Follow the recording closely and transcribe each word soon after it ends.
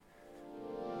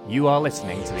You are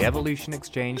listening to the Evolution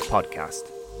Exchange podcast,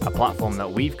 a platform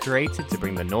that we've created to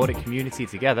bring the Nordic community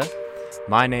together.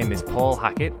 My name is Paul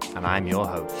Hackett, and I'm your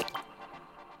host.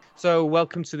 So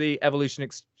welcome to the Evolution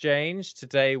Exchange.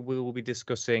 Today we will be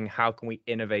discussing how can we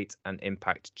innovate and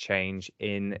impact change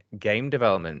in game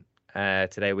development.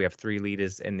 Today we have three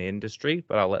leaders in the industry,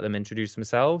 but I'll let them introduce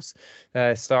themselves,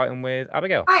 starting with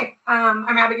Abigail. Hi,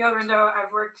 I'm Abigail Rindo.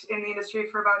 I've worked in the industry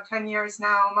for about 10 years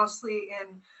now, mostly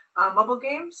in mobile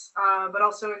games, but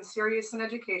also in serious and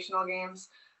educational games.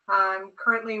 I'm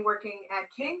currently working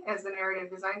at King as the narrative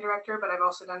design director, but I've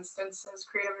also done stints as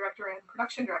creative director and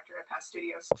production director at past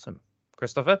studios. Awesome.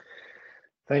 Christopher?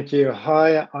 Thank you.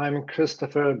 Hi, I'm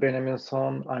Christopher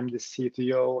Benjaminson. I'm the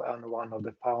CTO and one of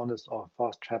the founders of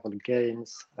Fast Travel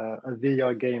Games, a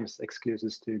VR games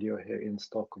exclusive studio here in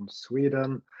Stockholm,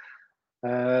 Sweden.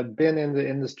 Been in the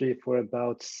industry for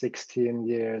about 16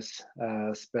 years,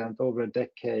 spent over a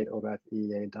decade over at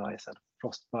EA, DICE, and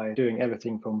Frostbite, doing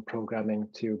everything from programming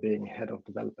to being head of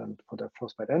development for the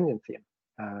Frostbite engine team.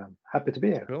 Happy to be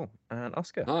here. Cool. And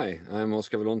Oscar? Hi, I'm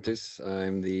Oscar Volontis.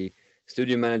 I'm the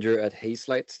studio manager at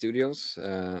Hazelight Studios.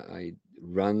 I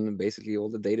run basically all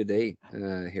the day-to-day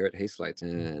here at Hazelight,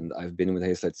 and I've been with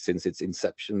Hazelight since its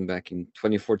inception back in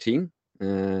 2014,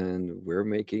 and we're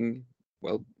making,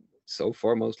 well, so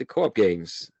far mostly co-op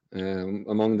games.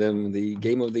 Among them, the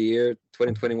Game of the Year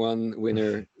 2021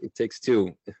 winner, It Takes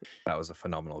Two. That was a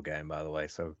phenomenal game, by the way,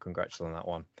 so congrats on that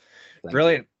one. Thank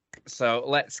Brilliant. So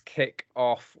let's kick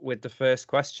off with the first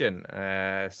question.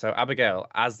 So Abigail,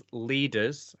 as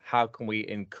leaders, how can we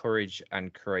encourage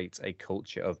and create a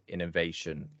culture of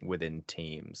innovation within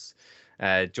teams?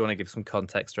 Do you want to give some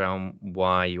context around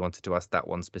why you wanted to ask that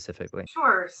one specifically?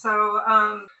 Sure. So,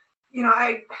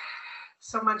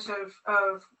 so much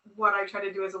of what I try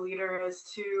to do as a leader is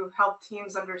to help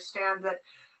teams understand that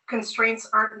constraints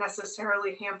aren't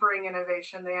necessarily hampering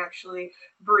innovation. They actually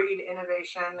breed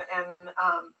innovation. And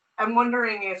I'm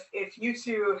wondering if you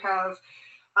two have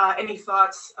any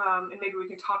thoughts, and maybe we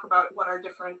can talk about what our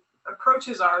different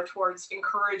approaches are towards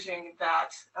encouraging that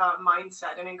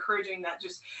mindset and encouraging that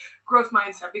just growth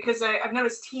mindset. Because I've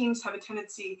noticed teams have a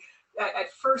tendency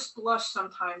at first blush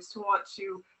sometimes to want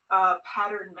to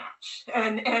pattern match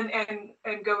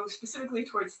and go specifically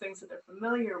towards things that they're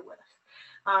familiar with.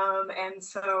 And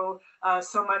so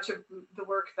much of the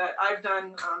work that I've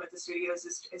done at the studios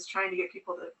is trying to get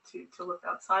people to look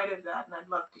outside of that. And I'd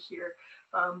love to hear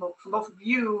from both of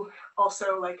you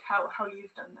also, like how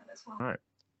you've done that as well. All right.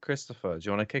 Christopher, do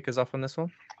you want to kick us off on this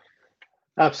one?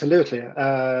 Absolutely.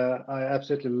 I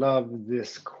absolutely love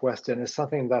this question. It's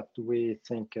something that we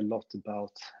think a lot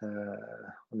about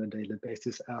on a daily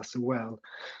basis as well.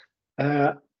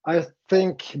 I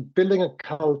think building a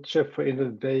culture for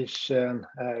innovation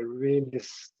really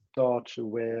starts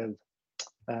with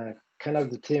kind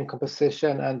of the team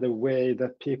composition and the way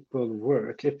that people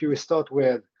work. If you start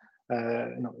with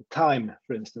time,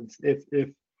 for instance,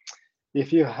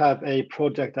 if you have a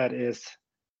project that is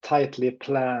tightly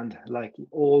planned, like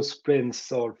all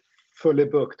sprints are fully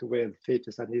booked with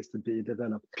features that needs to be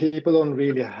developed, people don't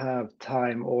really have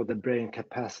time or the brain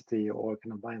capacity or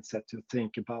kind of mindset to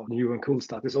think about new and cool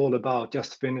stuff. It's all about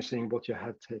just finishing what you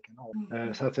have taken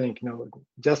on. So I think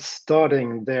just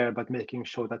starting there, but making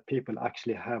sure that people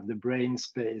actually have the brain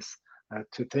space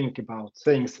to think about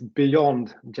things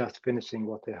beyond just finishing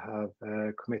what they have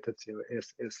committed to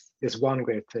is one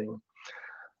great thing.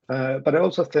 But I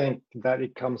also think that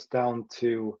it comes down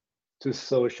to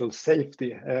social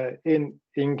safety. In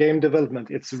game development,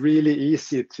 it's really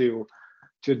easy to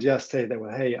just say that,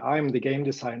 well, hey, I'm the game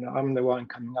designer, I'm the one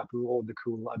coming up with all the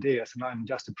cool ideas, and I'm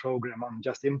just a programmer, I'm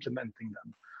just implementing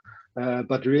them.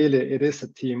 But really, it is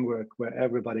a teamwork where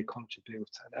everybody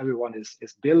contributes and everyone is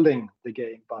building the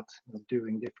game, but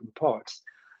doing different parts.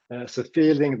 So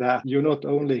feeling that you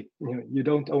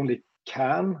don't only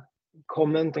can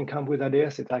comment and come with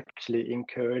ideas, it's actually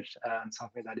encouraged and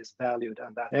something that is valued,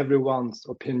 and that everyone's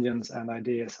opinions and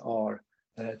ideas are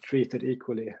treated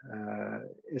equally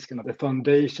is kind of the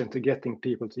foundation to getting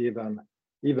people to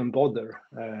even bother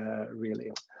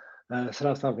really. So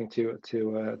that's something to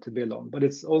build on. But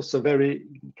it's also very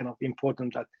kind of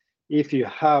important that if you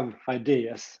have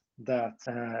ideas, that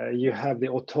you have the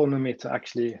autonomy to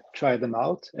actually try them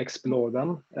out, explore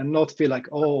them, and not feel like,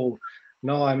 oh,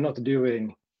 no, I'm not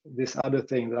doing this other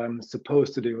thing that I'm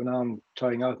supposed to do, and I'm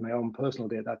trying out my own personal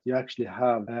data. That you actually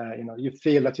have, you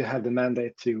feel that you have the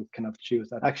mandate to kind of choose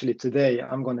that. Actually, today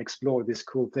I'm going to explore this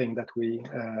cool thing that we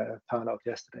found out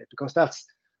yesterday, because that's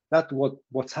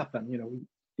what's happened.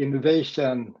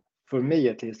 Innovation, for me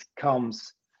at least,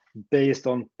 comes based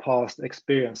on past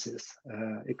experiences.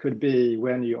 It could be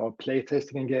when you are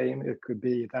playtesting a game. It could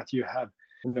be that you have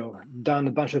done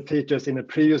a bunch of features in a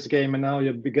previous game, and now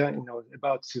you're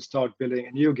about to start building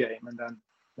a new game, and then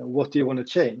what do you want to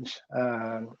change?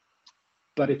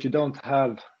 But if you don't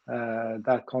have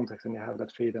that context and you have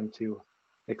that freedom to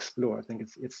explore, I think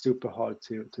it's super hard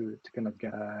to kind of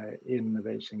get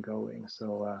innovation going.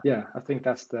 So yeah, I think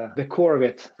that's the core of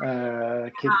it,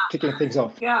 kicking things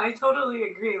off. Yeah, I totally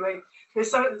agree. Like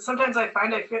sometimes I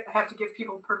find I have to give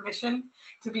people permission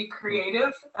to be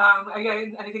creative.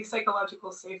 I think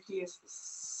psychological safety is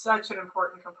such an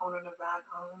important component of that.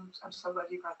 I'm so glad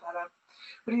you brought that up.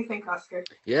 What do you think, Oscar?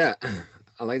 Yeah,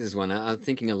 I like this one. I'm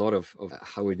thinking a lot of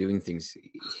how we're doing things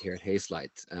here at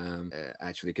Hazelight,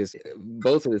 actually, because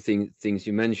both of the things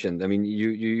you mentioned. I mean, you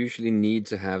usually need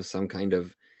to have some kind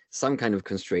of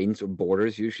constraints or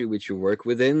borders, usually, which you work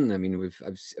within. I mean,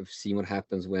 I've seen what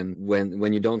happens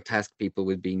when you don't task people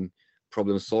with being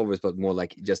problem solvers, but more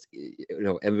like just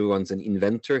everyone's an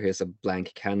inventor. Here's a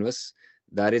blank canvas.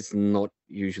 That is not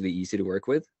usually easy to work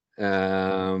with.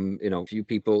 Few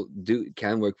people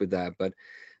can work with that, but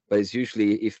it's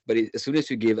usually as soon as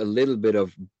you give a little bit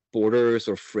of borders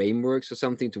or frameworks or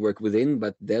something to work within,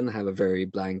 but then have a very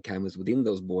blank canvas within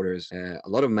those borders, a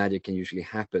lot of magic can usually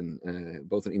happen,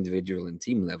 both on individual and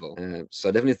team level. So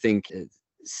I definitely think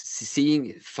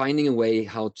finding a way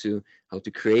how to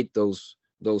create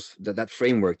that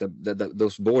framework,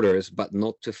 those borders, but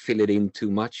not to fill it in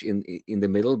too much in the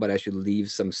middle, but actually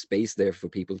leave some space there for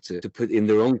people to put in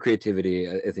their own creativity.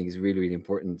 I think is really, really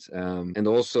important. And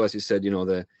also, as you said,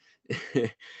 the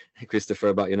Christopher,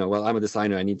 about well, I'm a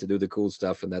designer, I need to do the cool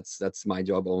stuff, and that's my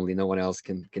job only. No one else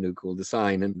can do cool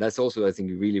design, and that's also, I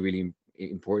think, really, really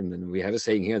important. And we have a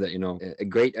saying here that a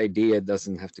great idea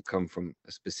doesn't have to come from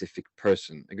a specific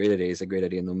person. A great idea is a great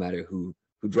idea no matter who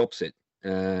drops it.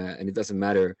 And it doesn't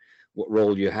matter what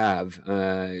role you have.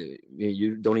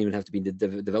 You don't even have to be in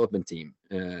the development team.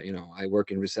 I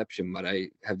work in reception, but I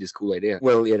have this cool idea.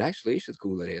 Well, it actually is a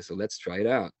cool idea, so let's try it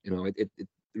out. It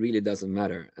really doesn't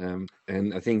matter.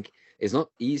 And I think it's not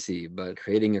easy, but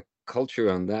creating a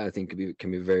culture on that, I think,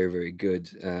 can be very, very good.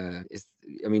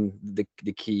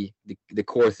 The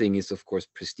core thing is, of course,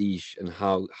 prestige, and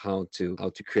how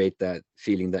to create that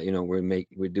feeling that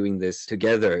we're doing this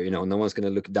together. No one's going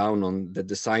to look down on the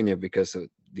designer because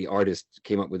the artist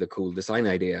came up with a cool design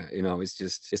idea.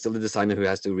 It's still the designer who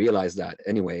has to realize that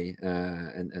anyway,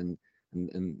 and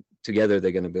together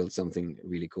they're going to build something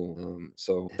really cool.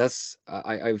 So that's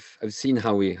I've seen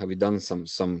how we done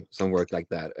some work like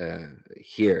that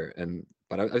here,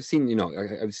 but I've seen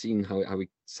I've seen how we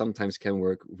sometimes can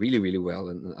work really, really well,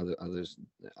 and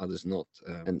others not.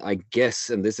 And I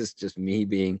guess, and this is just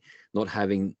me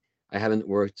I haven't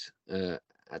worked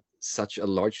at such a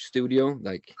large studio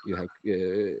like you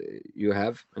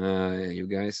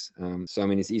guys. So I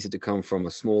mean, it's easy to come from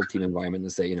a small team environment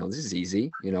and say, this is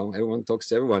easy. Everyone talks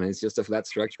to everyone. It's just a flat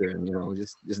structure, and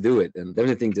just do it. And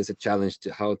definitely think there's a challenge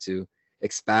to how to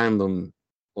expand on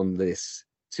this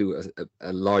to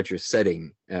a larger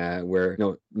setting, where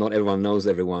not everyone knows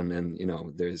everyone, and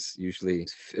there's usually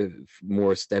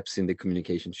more steps in the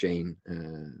communication chain.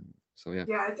 So yeah.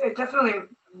 Yeah, it definitely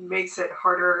makes it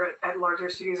harder at larger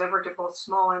studios. I've worked at both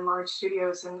small and large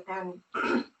studios, and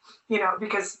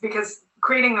because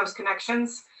creating those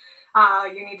connections,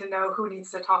 you need to know who needs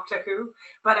to talk to who.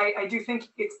 But I do think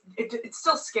it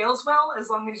still scales well as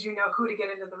long as you know who to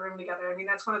get into the room together. I mean,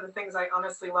 that's one of the things I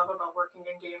honestly love about working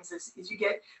in games is you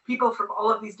get people from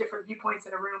all of these different viewpoints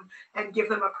in a room and give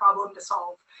them a problem to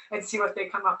solve and see what they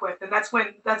come up with. And that's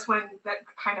when that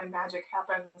kind of magic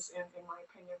happens, in my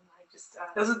opinion.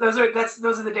 Those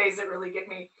are the days that really get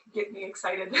me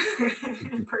excited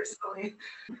personally.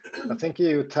 I think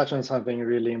you touched on something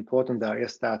really important there,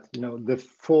 is that the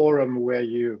forum where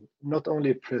you not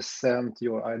only present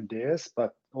your ideas,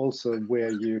 but also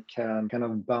where you can kind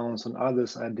of bounce on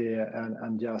others' idea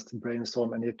and just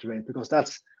brainstorm and iterate, because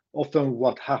that's often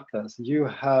what happens. You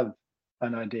have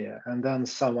an idea, and then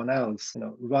someone else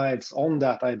rides on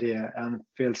that idea and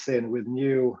fills in with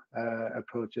new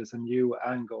approaches and new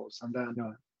angles, and then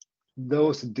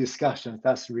those discussions,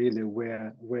 that's really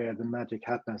where the magic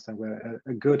happens, and where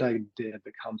a good idea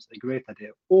becomes a great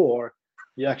idea, or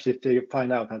you actually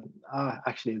find out that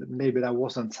actually maybe that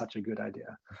wasn't such a good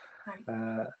idea.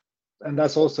 Right. And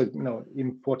that's also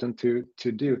important to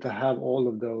have all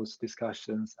of those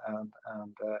discussions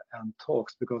and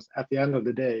talks, because at the end of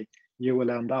the day you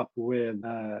will end up with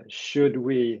should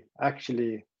we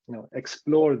actually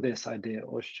explore this idea,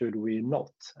 or should we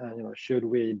not? Should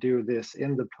we do this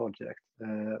in the project,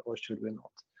 or should we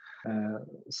not?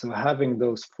 So having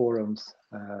those forums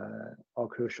are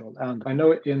crucial. And I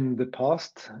know in the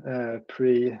past,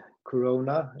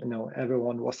 pre-corona,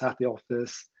 everyone was at the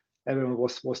office, everyone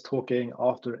was talking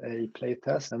after a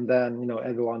playtest, and then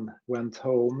everyone went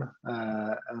home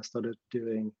and started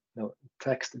doing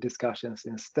text discussions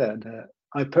instead.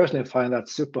 I personally find that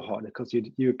super hard because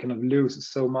you kind of lose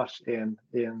so much in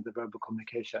the verbal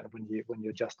communication when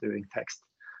you're just doing text.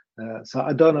 So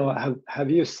I don't know, have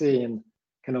you seen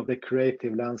kind of the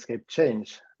creative landscape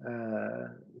change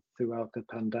throughout the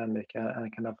pandemic,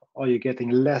 and kind of are you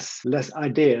getting less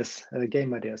ideas,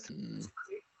 game ideas?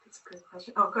 That's a good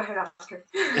question. Oh, go ahead, Oscar.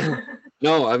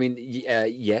 No, I mean,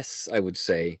 yes, I would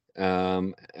say.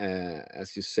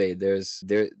 As you say,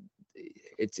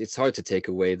 it's hard to take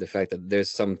away the fact that there's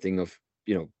something of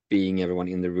being everyone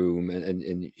in the room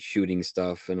and shooting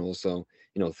stuff, and also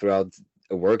throughout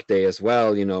a work day as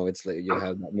well. It's like you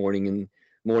have that morning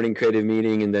creative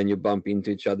meeting, and then you bump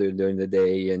into each other during the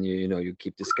day, and you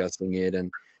keep discussing it, and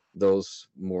those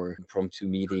more impromptu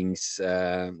meetings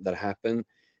that happen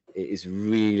is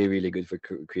really, really good for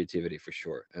creativity for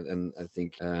sure. And I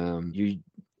think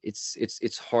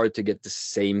it's hard to get the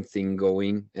same thing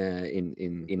going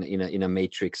in a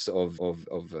matrix of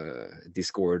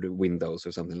Discord windows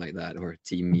or something like that, or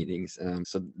team meetings.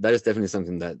 So that is definitely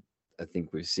something that I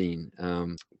think we've seen.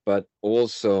 But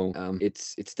also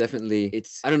it's definitely,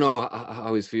 I don't know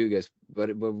how it's for you guys,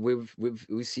 but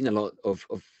we've seen a lot of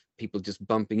people just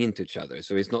bumping into each other.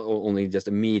 So it's not only just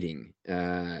a meeting.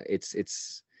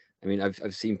 I mean,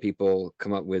 I've seen people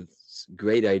come up with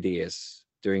great ideas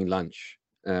during lunch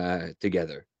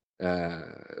together,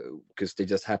 because they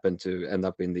just happen to end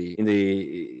up in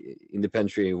the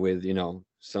pantry with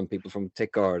some people from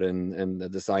tech art and the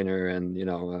designer,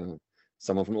 and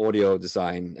someone from audio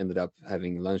design ended up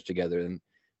having lunch together, and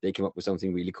they came up with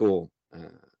something really cool.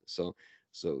 So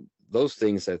those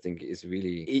things, I think, is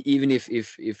really, even if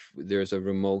there's a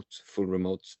full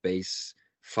remote space,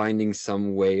 finding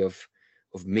some way of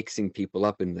mixing people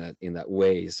up in that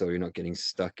way, so you're not getting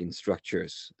stuck in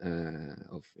structures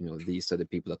of these are the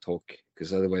people that talk,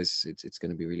 because otherwise it's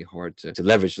going to be really hard to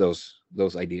leverage those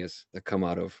ideas that come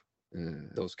out of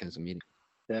those kinds of meetings.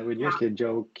 Yeah, we usually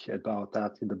joke about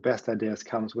that. The best ideas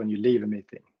comes when you leave a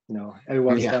meeting.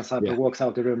 Everyone stands up and walks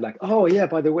out the room like, oh yeah,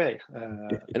 by the way.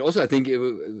 And also, I think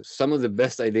some of the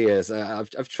best ideas,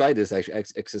 I've tried this actually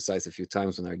exercise a few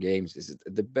times on our games, is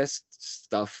the best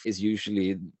stuff is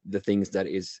usually the things that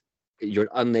you're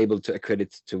unable to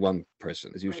accredit to one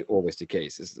person. It's usually always the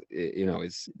case.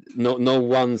 It's no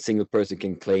one single person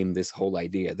can claim this whole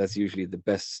idea. That's usually the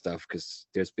best stuff, because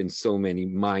there's been so many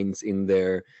minds in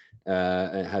there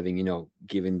having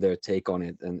given their take on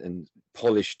it and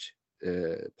polished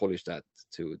that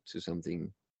to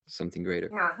something greater.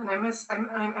 Yeah, and I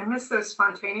miss those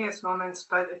spontaneous moments,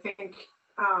 but I think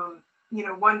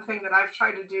one thing that I've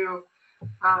tried to do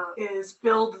is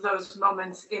build those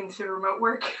moments into remote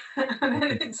work.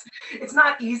 It's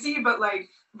not easy, but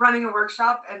like running a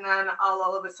workshop, and then I'll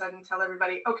all of a sudden tell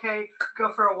everybody, okay,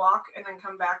 go for a walk and then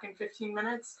come back in 15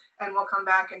 minutes and we'll come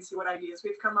back and see what ideas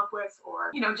we've come up with,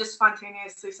 or just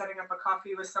spontaneously setting up a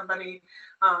coffee with somebody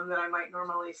that I might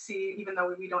normally see. Even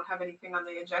though we don't have anything on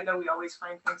the agenda, we always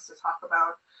find things to talk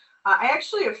about. I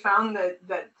actually have found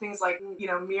that things like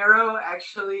Miro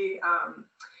actually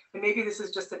and maybe this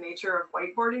is just the nature of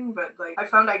whiteboarding, but like I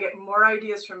found I get more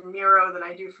ideas from Miro than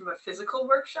I do from a physical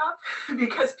workshop,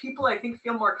 because people, I think,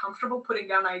 feel more comfortable putting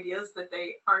down ideas that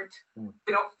they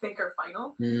don't think are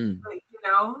final, and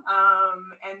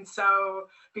so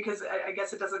because I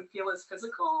guess it doesn't feel as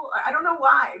physical. I don't know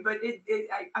why, but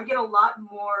I get a lot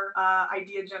more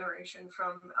idea generation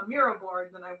from a Miro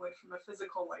board than I would from a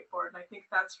physical whiteboard, and I think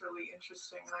that's really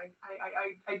interesting. And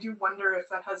I do wonder if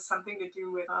that has something to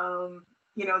do with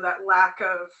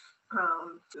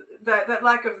that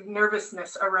lack of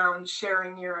nervousness around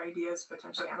sharing your ideas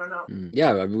potentially. I don't know.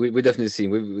 Yeah, we definitely seen,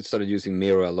 we started using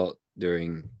Miro a lot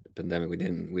during the pandemic.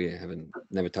 We haven't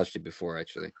never touched it before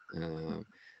actually.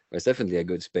 But it's definitely a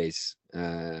good space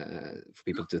for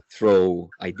people to throw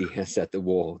ideas at the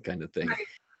wall, kind of thing.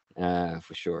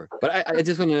 For sure. But I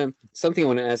just want to, something I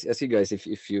want to ask you guys,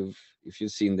 if you've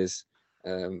seen this.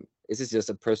 This is just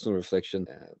a personal reflection,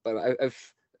 but I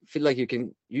feel like you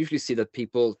can usually see that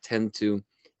people tend to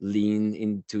lean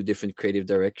into different creative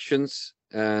directions.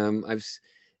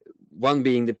 One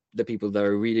being the people that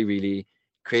are really, really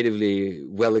creatively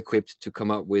well equipped to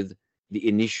come up with the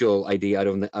initial idea out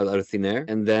of thin air,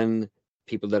 and then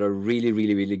people that are really,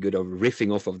 really, really good at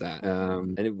riffing off of that.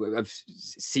 I've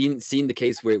seen the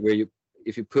case where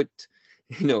if you put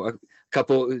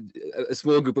a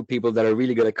small group of people that are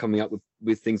really good at coming up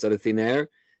with things out of thin air,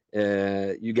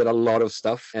 you get a lot of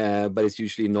stuff, but it's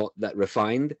usually not that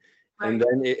refined. Right. And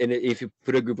then if you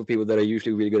put a group of people that are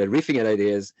usually really good at riffing at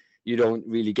ideas, you don't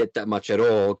really get that much at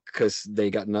all because they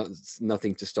got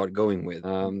nothing to start going with.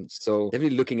 So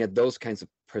definitely looking at those kinds of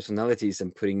personalities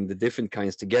and putting the different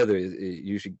kinds together it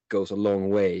usually goes a long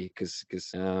way.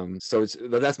 So it's,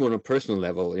 but that's more on a personal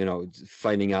level,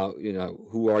 finding out,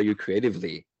 who are you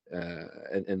creatively.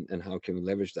 And how can we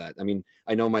leverage that? I mean,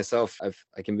 I know myself,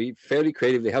 I can be fairly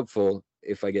creatively helpful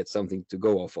if I get something to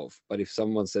go off of. But if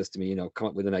someone says to me, come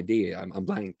up with an idea, I'm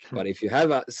blank. But if you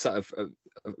have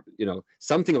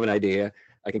something of an idea,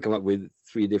 I can come up with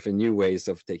 3 different new ways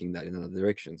of taking that in another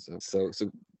direction. So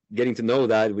getting to know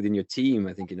that within your team,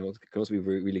 I think, it can also be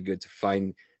really good to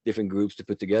find different groups to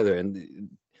put together. And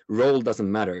role doesn't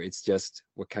matter. It's just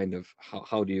what kind of,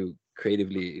 how do you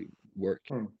creatively work?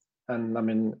 And I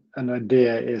mean, an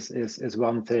idea is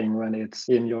one thing when it's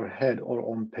in your head or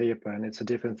on paper, and it's a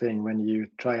different thing when you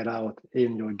try it out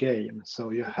in your game. So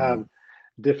you have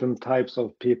different types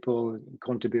of people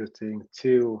contributing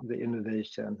to the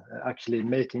innovation, actually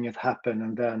making it happen,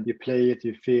 and then you play it,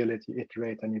 you feel it, you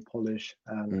iterate, and you polish,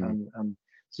 and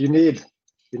so you need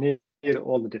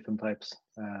all the different types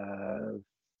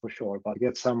for sure. But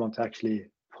get someone to actually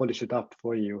polish it up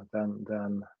for you,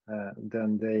 then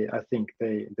I think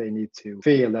they need to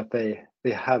feel that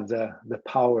they have the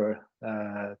power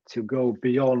to go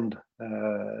beyond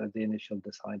the initial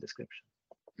design description.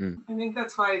 I think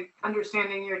that's why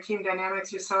understanding your team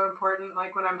dynamics is so important.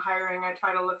 Like when I'm hiring, I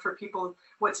try to look for people,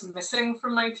 what's missing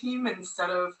from my team instead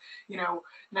of,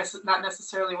 not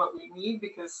necessarily what we need,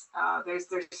 because there's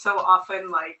so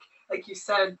often, like you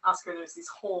said, Oscar, there's these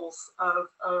holes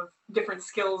of different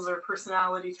skills or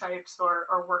personality types or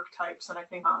work types. And I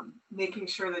think making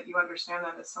sure that you understand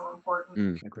that is so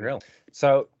important. Real.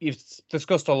 So you've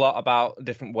discussed a lot about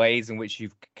different ways in which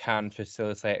you can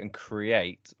facilitate and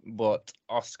create, but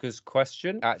Oscar's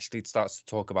question actually starts to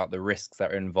talk about the risks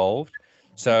that are involved.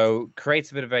 So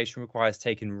creative innovation requires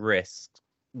taking risks.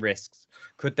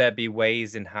 Could there be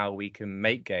ways in how we can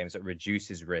make games that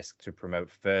reduces risk to promote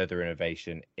further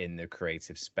innovation in the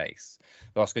creative space?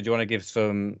 Oscar, do you want to give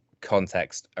some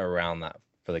context around that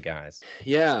for the guys?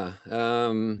 Yeah,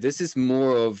 this is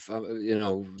more of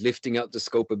lifting up the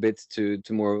scope a bit to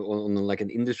more on like an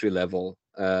industry level,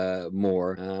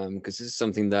 more because this is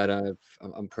something that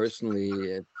I'm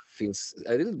personally feels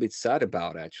a little bit sad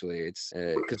about, actually. It's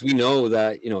because we know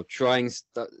that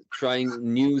trying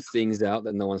new things out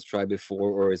that no one's tried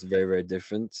before or is very, very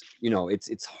different,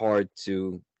 it's hard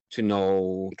to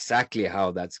know exactly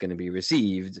how that's going to be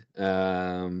received,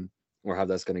 or how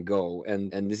that's going to go.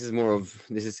 And this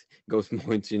goes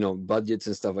more into budgets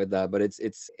and stuff like that. But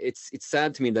it's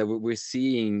sad to me that we're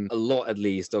seeing a lot, at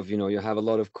least, of you have a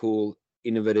lot of cool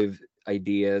innovative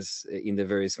ideas in the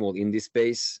very small indie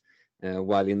space,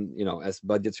 while as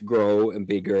budgets grow and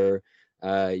bigger,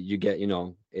 you get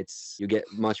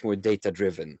much more data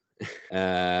driven,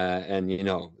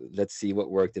 and let's see what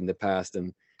worked in the past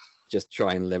and just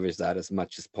try and leverage that as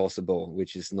much as possible,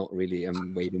 which is not really a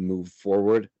way to move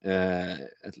forward,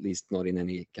 at least not in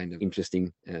any kind of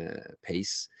interesting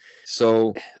pace.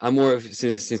 So I'm more of,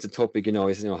 since the topic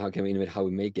is how can we innovate how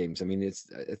we make games. I mean,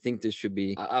 I think there should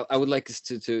be. I would like us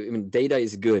to. I mean, data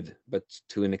is good, but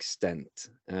to an extent,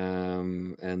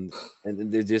 and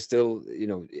there's still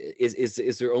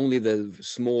is there only the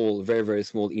small, very, very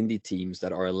small indie teams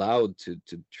that are allowed to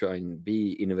try and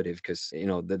be innovative because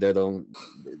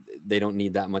they don't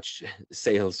need that much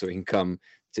sales or income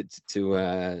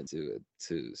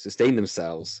to sustain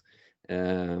themselves.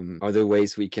 Are there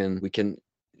ways we can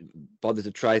bother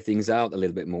to try things out a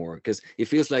little bit more? Because it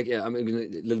feels like, I'm a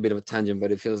little bit of a tangent,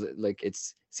 but it feels like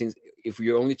since if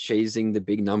you're only chasing the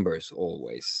big numbers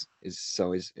always,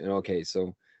 so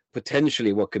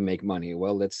potentially what could make money?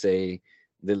 Well, let's say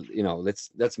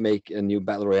let's make a new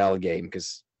battle royale game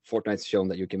because Fortnite's shown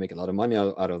that you can make a lot of money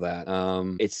out of that.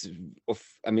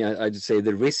 I'd say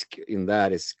the risk in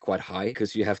that is quite high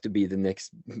because you have to be the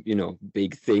next,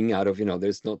 big thing out of,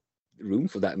 there's not room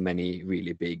for that many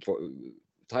really big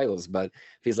titles. But it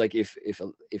feels like if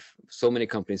so many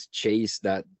companies chase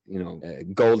that,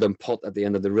 golden pot at the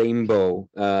end of the rainbow,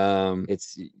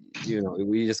 it's,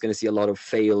 we're just going to see a lot of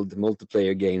failed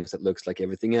multiplayer games that looks like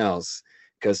everything else.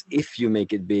 Because if you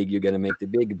make it big, you're going to make the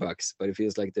big bucks. But it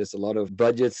feels like there's a lot of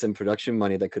budgets and production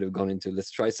money that could have gone into,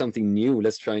 let's try something new.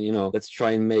 Let's try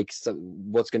and make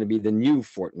what's going to be the new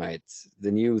Fortnite,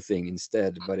 the new thing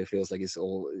instead. But it feels like there's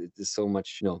so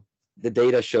much, the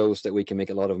data shows that we can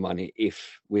make a lot of money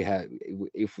if we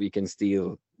can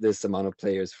steal this amount of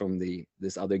players from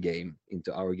this other game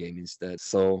into our game instead.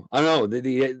 So I don't know.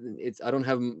 It's I don't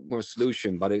have more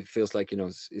solution, but it feels like,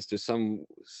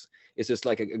 it's just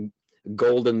like a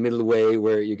golden middle way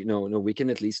where no, we can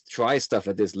at least try stuff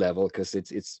at this level, because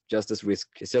it's just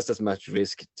as much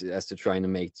risk as to trying to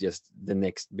make just the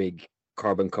next big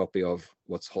carbon copy of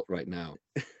what's hot right now.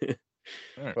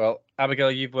 Well,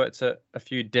 Abigail, you've worked at a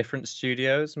few different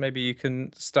studios. Maybe you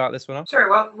can start this one off. Sure.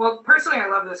 Well, personally, I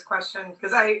love this question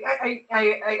because I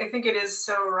think it is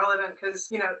so relevant because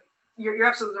you're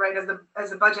absolutely right.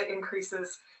 As the budget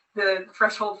increases, the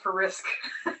threshold for risk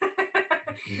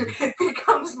it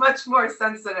becomes much more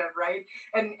sensitive, right?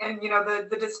 And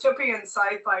the dystopian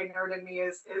sci-fi nerd in me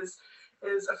is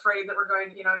afraid that we're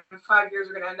going, in 5 years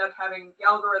we're going to end up having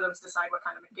algorithms decide what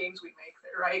kind of games we make,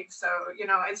 right? So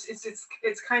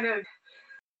it's kind of,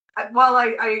 while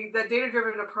the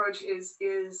data-driven approach is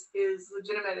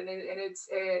legitimate and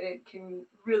it can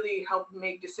really help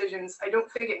make decisions, I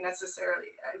don't think it necessarily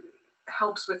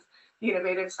helps with the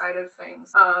innovative side of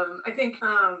things. I think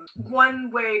one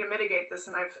way to mitigate this,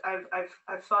 and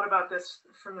I've thought about this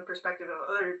from the perspective of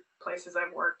other places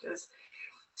I've worked, is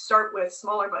start with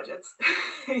smaller budgets,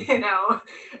 and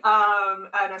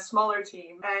a smaller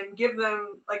team, and give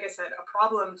them, like I said, a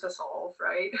problem to solve,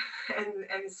 right?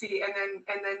 And see, and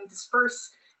then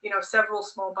disperse, several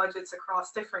small budgets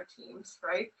across different teams,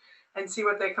 right? And see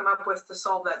what they come up with to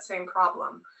solve that same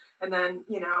problem. And then,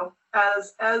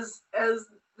 as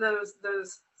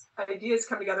those ideas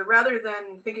come together, rather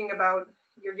than thinking about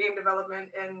your game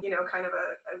development and kind of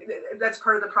that's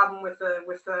part of the problem with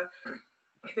the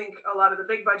I think a lot of the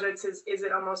big budgets is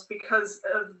it almost, because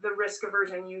of the risk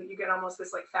aversion, you get almost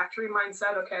this like factory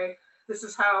mindset. Okay, this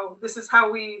is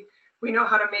how we know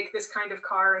how to make this kind of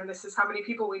car, and this is how many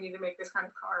people we need to make this kind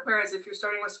of car. Whereas if you're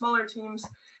starting with smaller teams,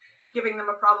 giving them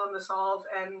a problem to solve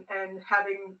and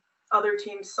having other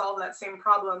teams solve that same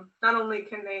problem, not only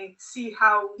can they see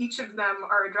how each of them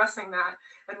are addressing that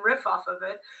and riff off of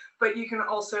it, but you can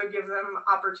also give them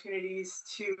opportunities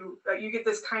to, you get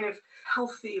this kind of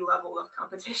healthy level of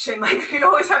competition. Like, you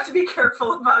always have to be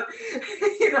careful about,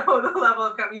 the level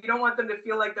of competition. You don't want them to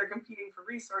feel like they're competing for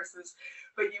resources,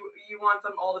 but you want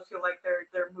them all to feel like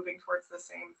they're moving towards the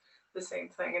same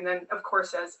thing. And then, of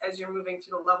course, as you're moving to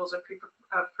the levels of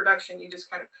production, you just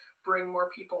kind of bring more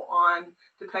people on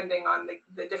depending on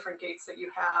the different gates that you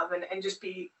have, and just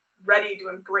be ready to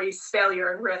embrace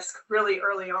failure and risk really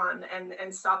early on,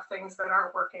 and stop things that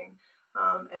aren't working,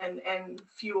 and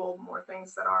fuel more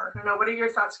things that are. I don't know. What are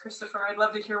your thoughts, Christopher? I'd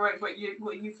love to hear what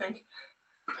you think.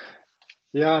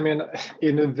 Yeah, I mean,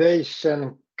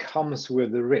 innovation comes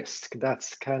with the risk.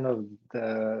 That's kind of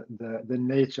the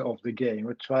nature of the game.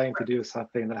 We're trying to do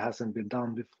something that hasn't been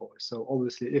done before. So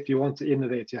obviously, if you want to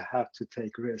innovate, you have to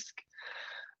take risk.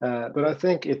 But I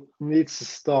think it needs to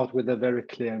start with a very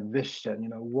clear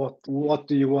vision. What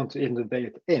do you want to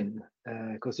innovate in?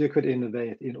 Because you could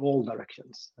innovate in all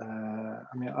directions.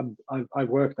 I mean, I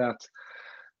worked at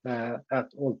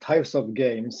all types of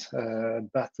games,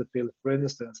 Battlefield, for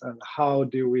instance, and how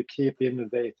do we keep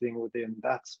innovating within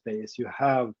that space? You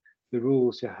have the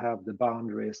rules, you have the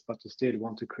boundaries, but you still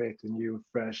want to create a new,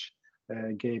 fresh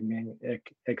gaming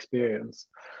experience.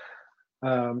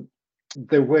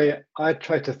 The way I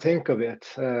try to think of it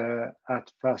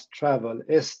at Fast Travel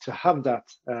is to have that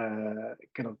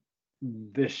kind of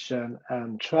vision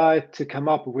and try to come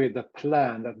up with a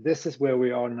plan that this is where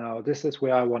we are now, this is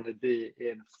where I want to be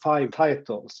in 5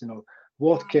 titles.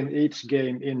 What can each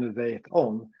game innovate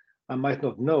on? I might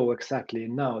not know exactly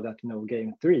now that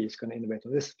game 3 is going to innovate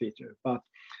on this feature, but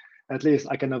at least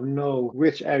I kind of know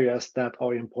which areas that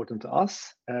are important to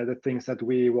us, the things that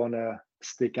we want to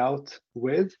stick out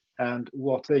with, and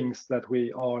what things that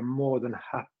we are more than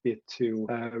happy to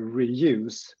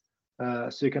reuse.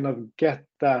 So you kind of get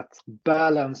that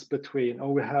balance between,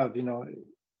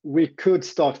 we could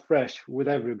start fresh with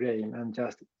every game and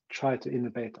just try to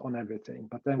innovate on everything,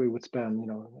 but then we would spend,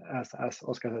 as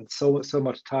Oscar said, so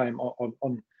much time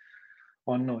on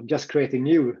just creating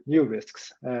new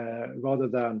risks, rather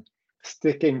than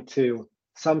sticking to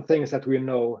some things that we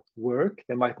know work.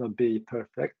 They might not be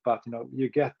perfect, but you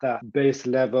get that base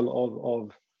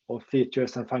level of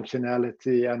features and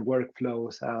functionality and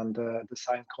workflows and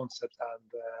design concepts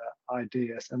and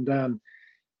ideas, and then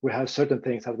we have certain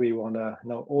things that we want to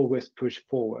always push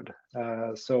forward.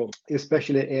 So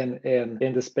especially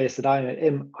in the space that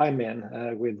I'm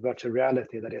in with virtual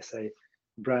reality, that is a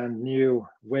brand new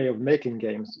way of making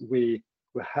games. We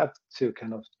have to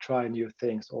kind of try new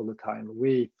things all the time.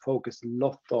 We focus a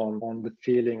lot on the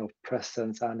feeling of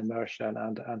presence and immersion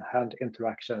and hand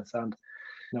interactions. And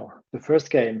the first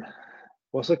game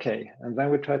was okay, and then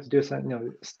we try to do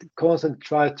something, constantly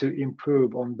try to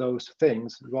improve on those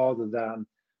things rather than,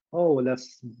 oh,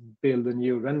 let's build a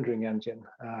new rendering engine.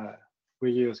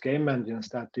 We use game engines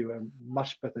that do a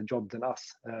much better job than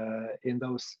us in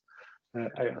those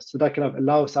areas. So that kind of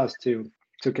allows us to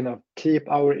kind of keep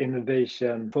our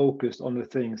innovation focused on the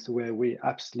things where we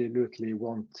absolutely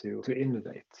want to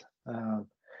innovate.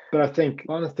 But I think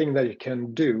one thing that you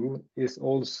can do is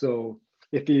also,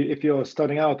 if you're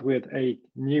starting out with a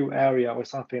new area or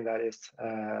something that is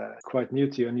quite new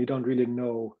to you and you don't really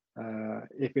know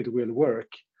if it will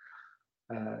work,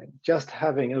 just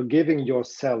having or giving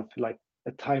yourself like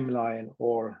a timeline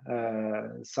or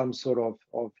some sort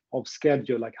of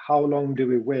schedule, like how long do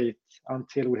we wait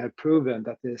until we have proven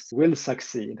that this will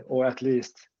succeed, or at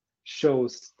least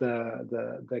shows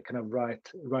the kind of right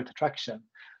attraction.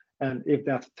 And if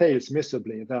that fails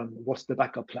miserably, then what's the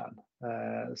backup plan?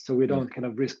 So we don't kind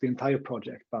of risk the entire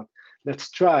project, but let's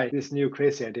try this new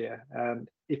crazy idea. And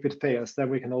if it fails,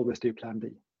 then we can always do plan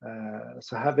B.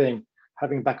 So having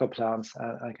backup plans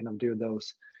and kind of do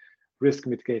those risk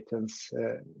mitigations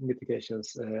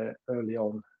early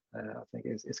on, I think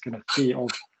is kind of key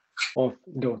of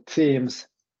teams.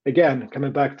 Again,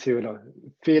 coming back to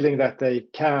feeling that they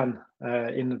can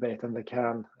innovate and they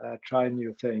can try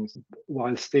new things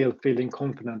while still feeling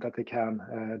confident that they can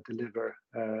deliver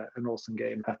an awesome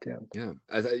game at the end. Yeah,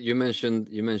 you mentioned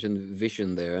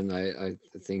vision there, and I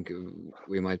think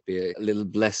we might be a little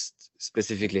blessed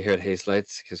specifically here at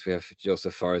Hazelight because we have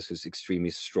Joseph Fares, who's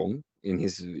extremely strong in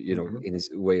his in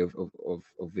his way of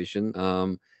vision.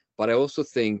 But I also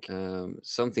think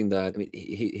something that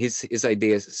his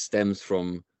ideas stems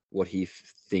from what he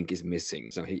think is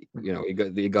missing. So he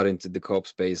got into the co-op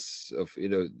space of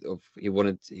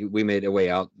we made a way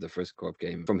out the first co-op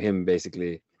game from him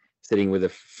basically sitting with a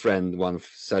friend one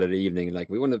Saturday evening, like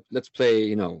let's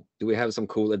play, do we have some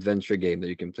cool adventure game that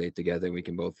you can play together and we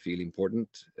can both feel important?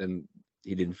 And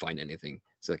he didn't find anything.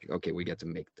 It's like, okay, we get to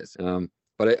make this.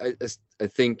 But I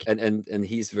think and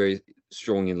he's very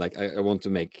strong in like I want to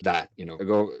make that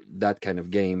that kind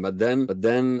of game. But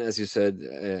then as you said,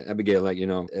 Abigail, like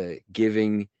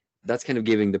giving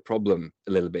the problem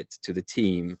a little bit to the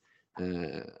team.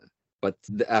 But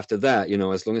after that,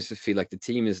 as long as you feel like the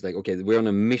team is like, okay, we're on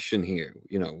a mission here.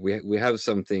 We have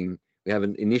something. We have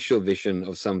an initial vision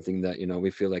of something that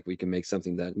we feel like we can make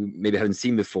something that we maybe haven't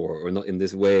seen before, or not in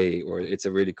this way, or it's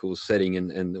a really cool setting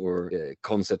or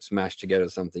concepts mashed together or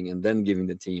something, and then giving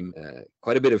the team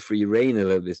quite a bit of free reign a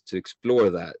little bit to explore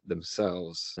that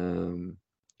themselves.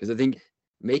 Because I think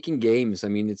making games,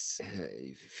 it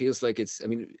feels like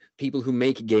people who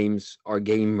make games are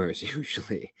gamers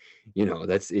usually.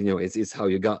 That's it's how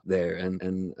you got there,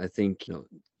 and I think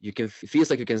it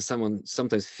feels like you can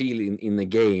sometimes feel in the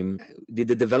game, did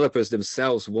the developers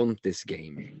themselves want this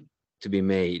game to be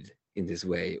made in this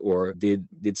way, or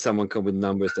did someone come with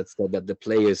numbers that said that the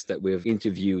players that we've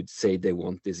interviewed say they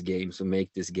want this game, so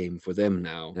make this game for them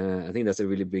now? I think that's a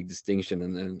really big distinction,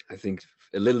 and I think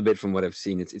a little bit from what I've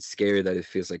seen, it's scary that it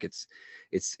feels like it's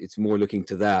more looking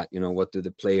to that. What do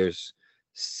the players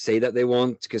say that they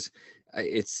want? Because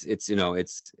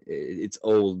it's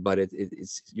old, but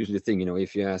it's usually the thing.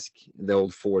 If you ask the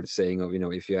old Ford saying of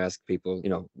if you ask people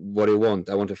what do you want?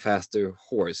 I want a faster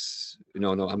horse.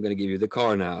 No, I'm going to give you the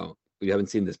car now. You haven't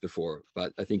seen this before,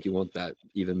 but I think you want that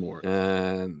even more.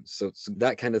 So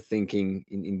that kind of thinking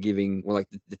in giving, well, like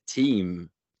the team,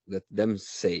 let them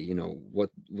say what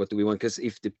do we want? Because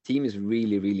if the team is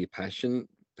really really passionate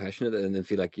and then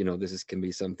feel like this can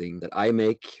be something that I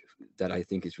make that I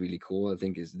think is really cool, I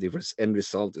think is the end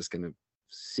result is going to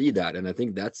see that, and I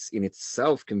think that's in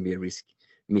itself can be a risk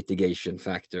mitigation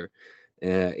factor.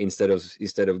 Instead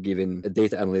of giving a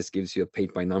data analyst gives you a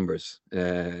paint by numbers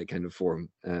kind of form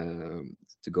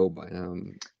to go by.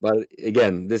 But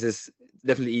again, this is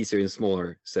definitely easier in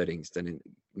smaller settings than it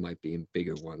might be in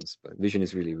bigger ones. But vision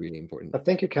is really, really important. I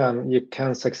think you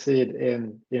can succeed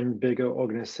in bigger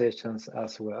organizations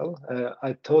as well.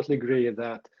 I totally agree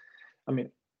that.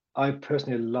 I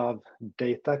personally love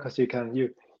data because you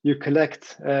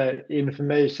collect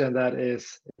information that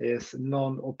is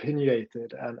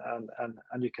non-opinionated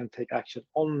and you can take action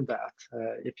on that.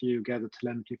 If you gather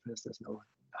telemetry, for instance,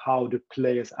 how do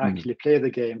players actually play the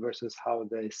game versus how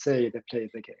they say they play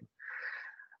the game.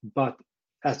 But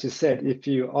as you said, if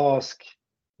you ask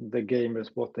the gamers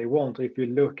what they want, or if you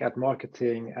look at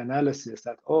marketing analysis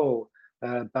that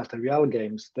battle royale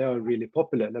games, they are really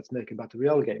popular, let's make a battle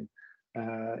royale game.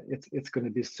 It's going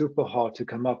to be super hard to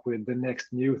come up with the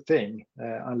next new thing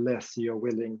unless you're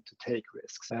willing to take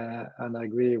risks. And I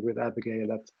agree with Abigail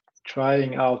that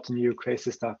trying out new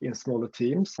crazy stuff in smaller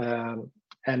teams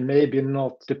and maybe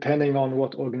not, depending on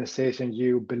what organization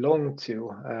you belong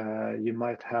to, you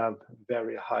might have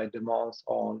very high demands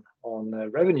on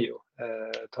revenue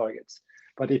targets.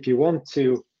 But if you want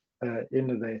to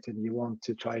innovate and you want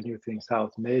to try new things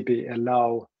out, maybe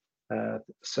allow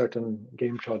certain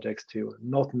game projects to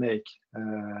not make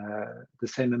the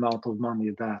same amount of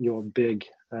money that your big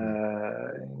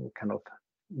kind of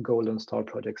golden star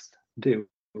projects do.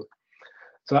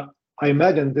 So I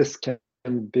imagine this can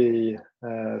be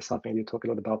something you talk a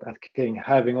lot about at King,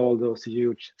 having all those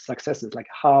huge successes. Like,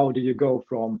 how do you go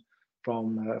from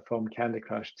Candy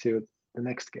Crush to the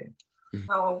next game?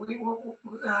 Oh,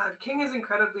 King is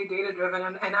incredibly data driven,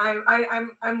 and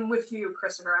I'm with you,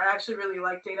 Christopher. I actually really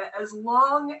like data as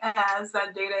long as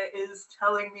that data is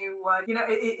telling me what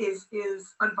it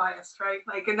is unbiased, right?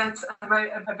 Like, and that's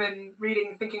I've been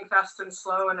reading Thinking Fast and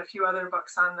Slow and a few other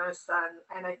books on this,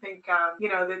 and I think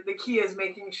the key is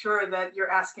making sure that you're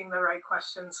asking the right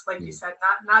questions, like you said,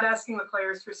 not asking the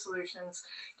players for solutions,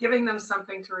 giving them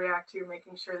something to react to,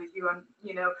 making sure that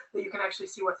that you can actually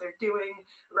see what they're doing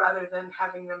rather than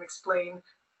having them explain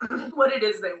what it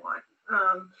is they want.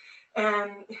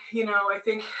 I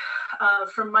think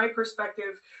from my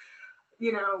perspective,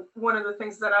 one of the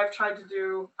things that I've tried to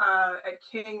do at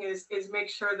King is make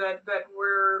sure that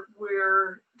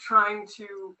we're trying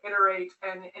to iterate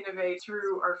and innovate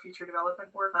through our feature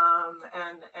development work,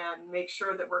 and make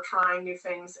sure that we're trying new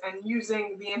things and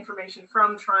using the information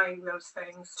from trying those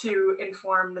things to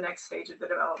inform the next stage of the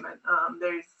development.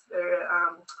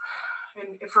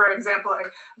 And for example, I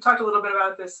talked a little bit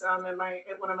about this in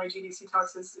one of my GDC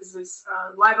talks. Is this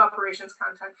live operations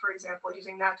content, for example,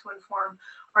 using that to inform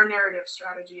our narrative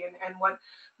strategy and what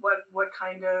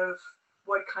kind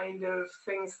of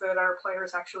things that our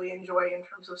players actually enjoy in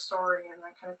terms of story and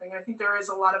that kind of thing. I think there is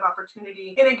a lot of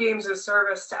opportunity in a games as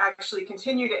service to actually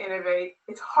continue to innovate.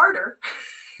 It's harder.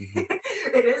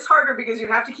 It is harder because you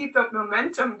have to keep the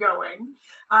momentum going,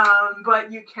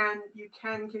 but you can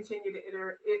continue to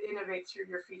innovate through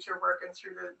your feature work and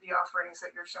through the offerings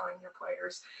that you're showing your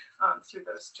players through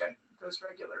those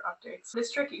regular updates.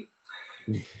 It's tricky.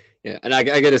 Yeah, and I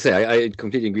gotta say, I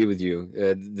completely agree with you.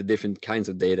 The different kinds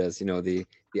of data, the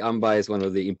unbiased one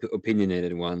or the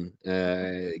opinionated one,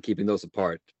 keeping those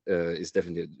apart is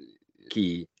definitely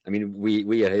key. I mean,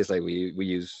 we at Hazelight we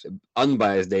use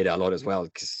unbiased data a lot as well,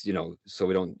 because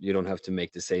so you don't have to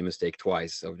make the same mistake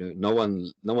twice. So no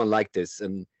one liked this,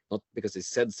 and not because they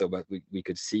said so, but we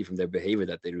could see from their behavior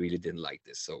that they really didn't like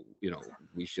this. So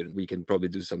we can probably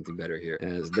do something better here.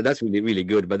 That's really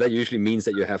good. But that usually means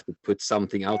that you have to put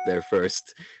something out there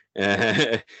first,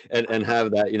 and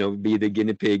have that be the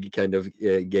guinea pig kind of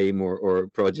game or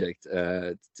project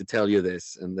to tell you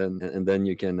this, and then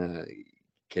you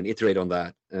can iterate on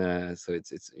that. So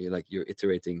it's like you're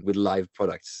iterating with live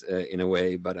products in a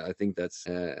way, but I think that's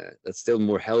still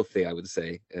more healthy, I would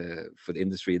say, for the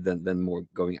industry than more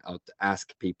going out to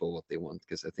ask people what they want,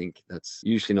 because I think that's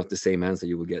usually not the same answer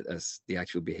you will get as the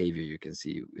actual behavior you can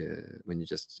see when you're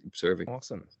just observing.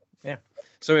 Awesome. Yeah.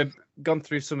 So we've gone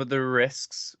through some of the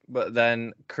risks, but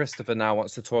then Christopher now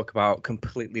wants to talk about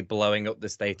completely blowing up the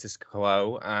status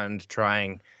quo and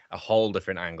trying a whole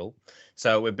different angle.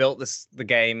 So we built the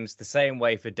games the same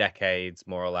way for decades,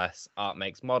 more or less. Art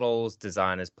makes models,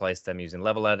 designers place them using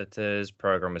level editors,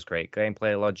 programmers create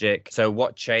gameplay logic. So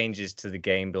what changes to the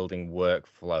game building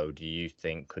workflow do you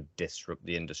think could disrupt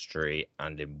the industry,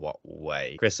 and in what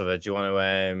way? Christopher, do you want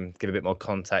to give a bit more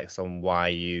context on why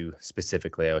you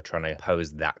specifically are trying to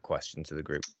pose that question to the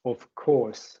group? Of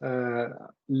course.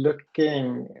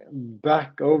 Looking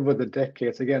back over the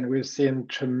decades, again, we've seen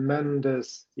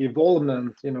tremendous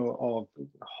evolvement, of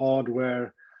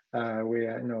hardware.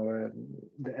 The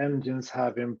engines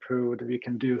have improved. We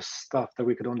can do stuff that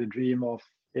we could only dream of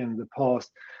in the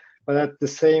past. But at the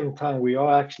same time, we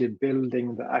are actually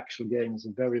building the actual games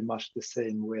very much the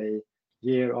same way,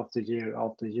 year after year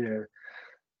after year.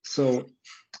 So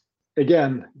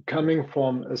again, coming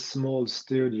from a small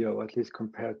studio, at least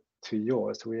compared to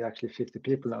yours, we're actually 50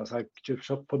 people now, so I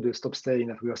should probably stop saying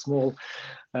that we are small.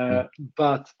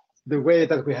 But the way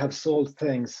that we have sold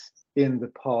things in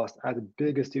the past at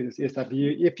bigger studios is that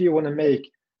if you want to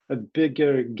make a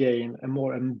bigger game, a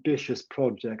more ambitious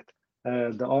project,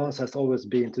 the answer has always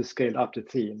been to scale up the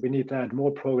team. We need to add more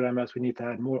programmers, we need to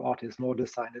add more artists, more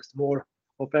designers, more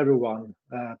of everyone,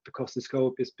 because the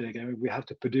scope is big and we have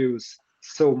to produce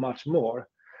so much more.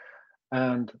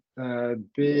 And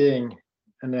being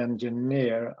an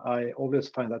engineer, I always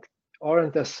find that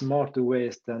aren't there smarter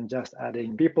ways than just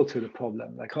adding people to the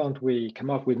problem? Like, can't we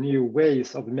come up with new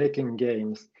ways of making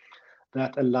games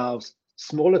that allows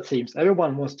smaller teams?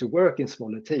 Everyone wants to work in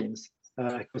smaller teams,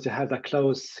 because you have that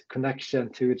close connection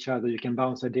to each other. You can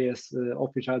bounce ideas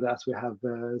off each other, as we have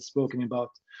spoken about.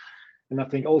 And I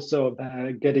think also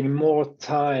getting more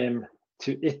time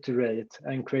to iterate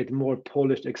and create more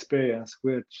polished experience,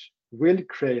 which will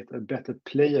create a better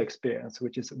player experience,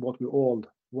 which is what we all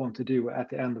want to do at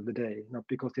the end of the day.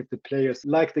 Because if the players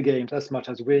like the games as much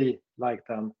as we like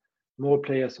them, more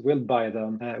players will buy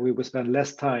them. We will spend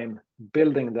less time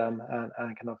building them and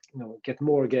kind of get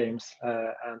more games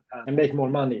and make more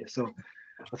money. So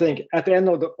I think at the end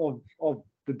of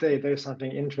the day, there's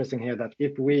something interesting here, that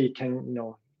if we can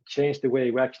change the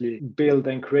way we actually build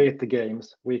and create the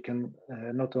games, we can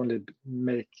not only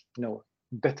make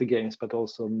better games but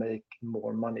also make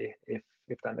more money,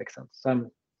 if that makes sense.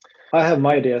 I have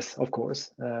my ideas, of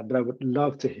course, but I would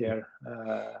love to hear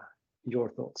your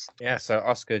thoughts. Yeah, so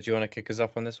Oscar, do you want to kick us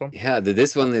off on this one? Yeah,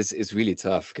 this one is really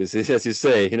tough, because as you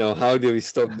say, how do we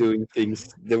stop doing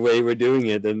things the way we're doing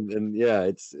it? And yeah,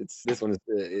 it's this one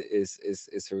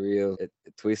is a real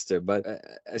twister. But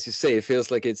as you say, it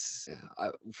feels like it's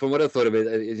from what I thought of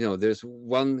it, there's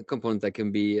one component that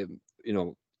can be,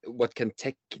 what can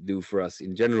tech do for us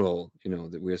in general?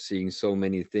 That we're seeing so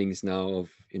many things now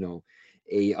of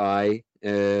AI,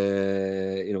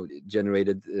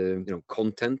 generated,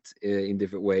 content in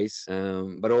different ways,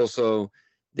 but also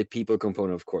the people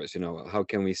component, of course. How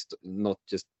can we not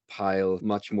just pile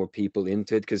much more people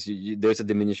into it, because there's a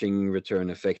diminishing return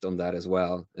effect on that as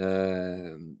well.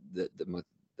 The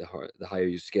higher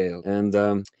you scale, and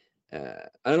I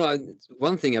don't know.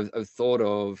 One thing I've thought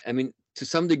of. I mean, to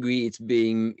some degree, it's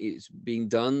being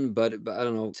done, but I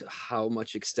don't know to how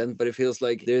much extent. But it feels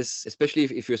like there's, especially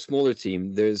if you're a smaller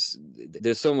team, there's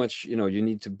so much. You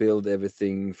need to build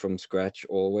everything from scratch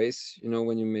always.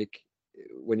 When you make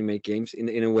games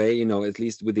in a way. At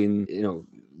least within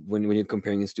when you're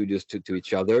comparing studios to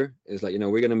each other, it's like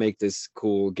we're gonna make this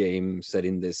cool game set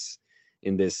in this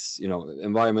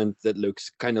environment that looks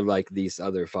kind of like these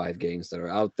other 5 games that are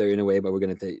out there in a way, but we're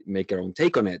going to make our own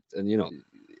take on it. And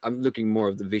I'm looking more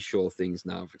of the visual things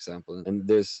now, for example. And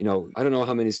there's I don't know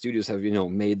how many studios have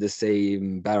made the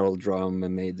same barrel drum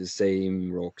and made the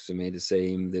same rocks and made the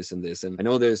same this and this. And I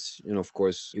know there's of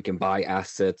course you can buy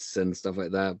assets and stuff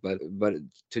like that, but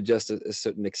to just a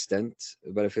certain extent.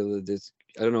 But I feel that there's,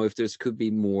 I don't know if there's could be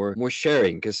more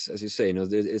sharing, because as you say,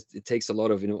 it takes a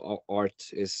lot of art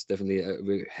is definitely a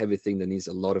very heavy thing that needs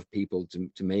a lot of people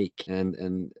to make, and I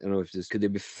don't know if could there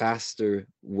be faster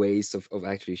ways of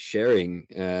actually sharing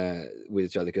with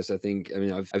each other, because I think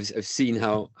I've seen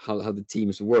how the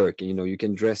teams work, and you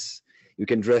can dress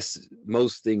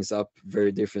most things up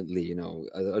very differently.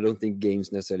 I don't think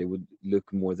games necessarily would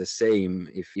look more the same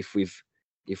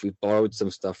if we borrowed some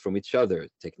stuff from each other,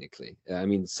 technically.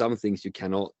 Some things you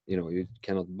cannot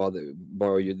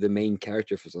borrow the main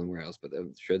character for somewhere else, but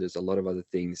I'm sure there's a lot of other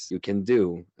things you can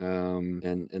do,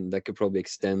 and that could probably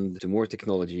extend to more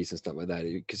technologies and stuff like that,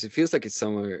 because it feels like it's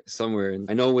somewhere.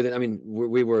 I know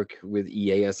we work with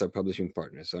EA as our publishing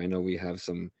partner, so I know we have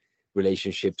some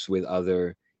relationships with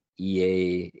other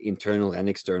EA internal and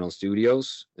external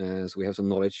studios, so we have some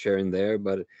knowledge sharing there.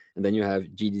 And then you have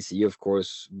GDC, of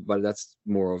course, but that's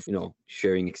more of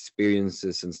sharing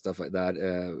experiences and stuff like that.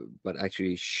 But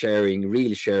actually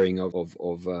real sharing of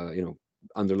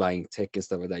underlying tech and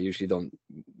stuff like that usually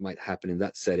might happen in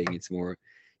that setting. It's more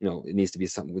it needs to be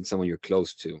something with someone you're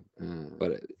close to.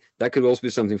 But that could also be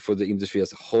something for the industry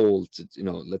as a whole to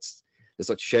let's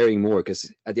start sharing more,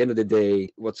 because at the end of the day,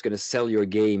 what's going to sell your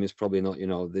game is probably not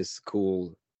this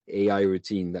cool AI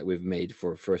routine that we've made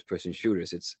for first-person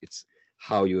shooters. It's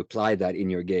how you apply that in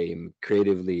your game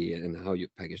creatively and how you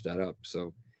package that up.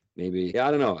 So maybe, I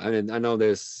don't know. I know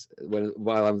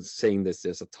while I'm saying this,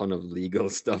 there's a ton of legal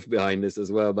stuff behind this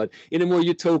as well, but in a more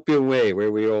utopian way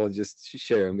where we all just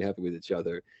share and be happy with each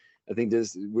other. I think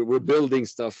we're building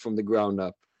stuff from the ground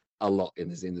up a lot in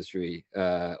this industry,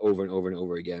 over and over and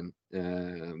over again,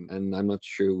 and I'm not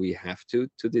sure we have to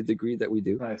the degree that we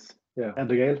do. Nice. Yeah.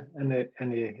 Abigail,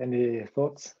 any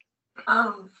thoughts?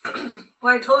 Well,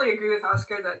 I totally agree with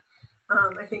Oscar that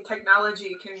I think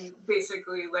technology can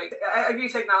basically, I agree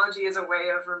technology is a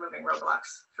way of removing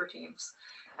roadblocks for teams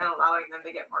and allowing them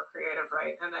to get more creative,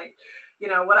 right? And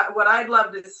what I'd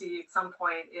love to see at some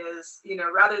point is,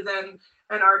 rather than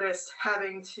an artist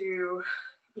having to,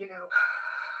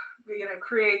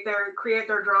 create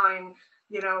their drawing,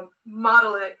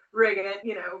 model it, rig it,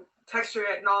 texture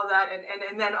it and all that,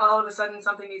 and then all of a sudden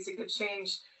something needs to get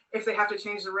changed. If they have to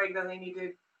change the rig, then they need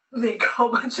to make a whole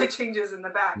bunch of changes in the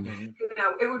back. Mm-hmm.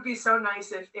 it would be so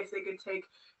nice if they could take,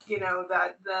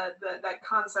 that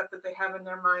concept that they have in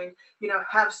their mind,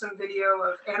 have some video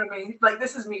of anime. Like,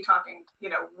 this is me talking,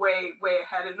 way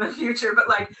ahead in the future, but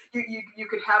like you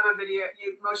could have a video,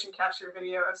 motion capture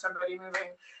video of somebody moving,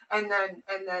 and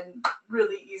then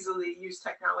really easily use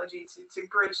technology to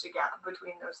bridge the gap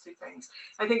between those two things.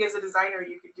 I think as a designer,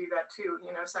 you could do that too.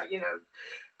 So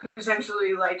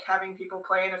potentially like having people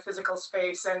play in a physical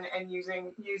space and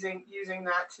using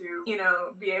that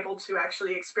to be able to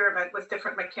actually experiment with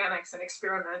different mechanics and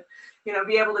experiment,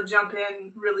 be able to jump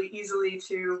in really easily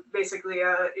to basically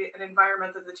an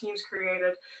environment that the team's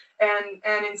created,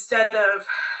 and instead of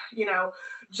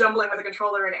jumbling with a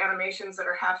controller and animations that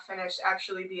are half finished,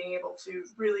 actually being able to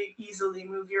really easily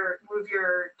move your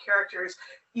characters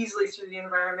easily through the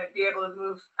environment, be able to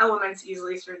move elements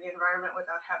easily through the environment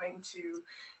without having to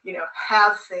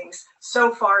have things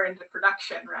so far into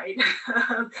production, right?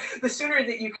 The sooner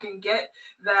that you can get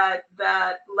that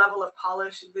level of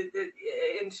polish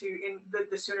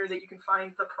the sooner that you can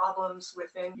find the problems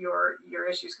within your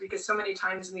issues, because so many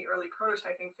times in the early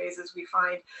prototyping phases we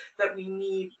find that we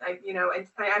need, and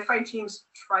I find teams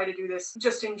try to do this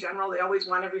just in general. They always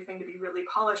want everything to be really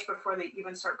polished before they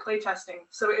even start playtesting.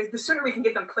 So the sooner we can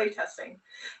get them playtesting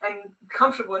and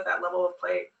comfortable with that level of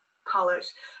play polish,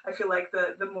 I feel like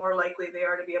the more likely they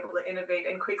are to be able to innovate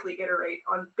and quickly iterate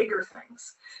on bigger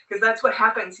things, because that's what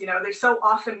happens. There's so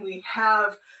often we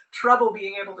have trouble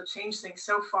being able to change things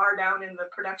so far down in the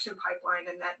production pipeline,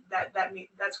 and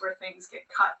that's where things get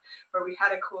cut, where we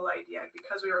had a cool idea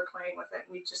because we were playing with it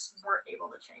and we just weren't able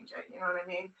to change it. You know what I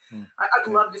mean? I'd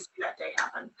love to see that day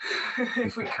happen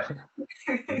if we could.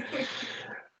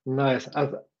 Nice.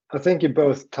 I think you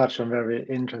both touched on very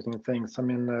interesting things. I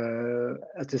mean,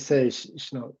 as you say,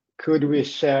 could we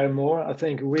share more? I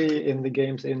think we in the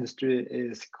games industry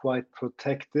is quite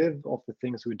protective of the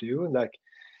things we do. Like,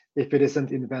 if it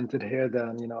isn't invented here,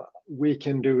 then we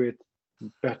can do it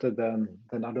better than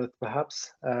others,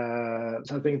 perhaps.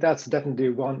 So I think that's definitely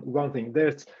one thing.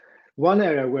 There's one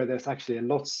area where there's actually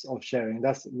lots of sharing.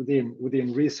 That's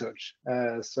within research.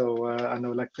 So I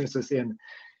know, like, for instance,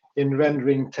 in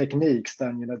rendering techniques,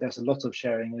 then there's a lot of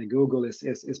sharing. Google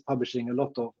is publishing a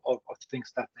lot of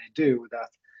things that they do that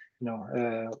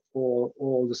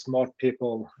all the smart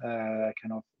people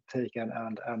kind of take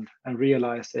and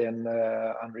realize in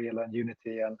Unreal and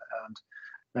Unity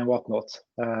and whatnot.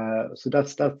 So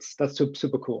that's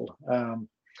super cool.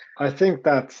 I think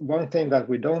that one thing that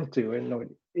we don't do,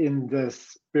 in the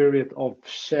spirit of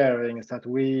sharing, is that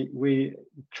we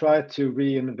try to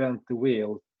reinvent the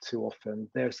wheel too often.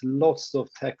 There's lots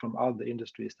of tech from other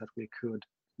industries that we could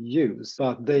use,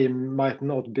 but they might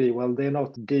not be, they're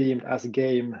not deemed as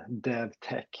game dev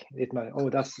tech. It might,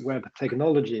 that's web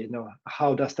technology.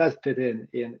 How does that fit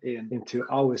into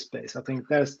our space? I think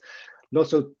there's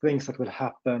lots of things that will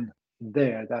happen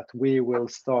there that we will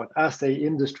start as a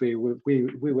industry. We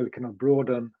will kind of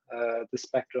broaden the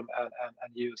spectrum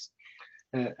and use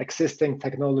existing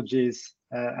technologies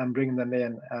and bring them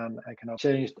in and kind of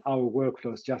change our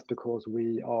workflows just because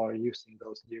we are using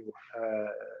those new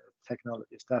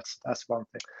technologies. That's one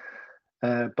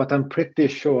thing. But I'm pretty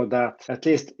sure that, at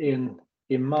least in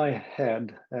my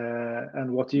head,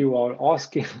 and what you are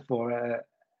asking for,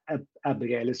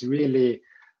 Abigail, is really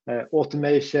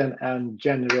automation and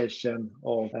generation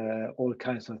of all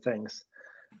kinds of things.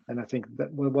 And I think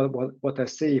that what I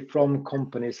see from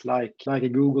companies like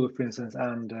Google, for instance,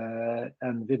 and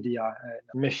NVIDIA,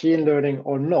 machine learning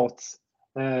or not,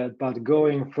 but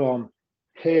going from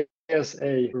here's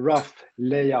a rough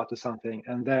layout or something,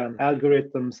 and then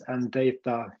algorithms and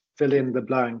data fill in the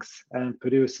blanks and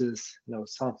produces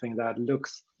something that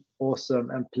looks awesome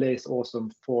and plays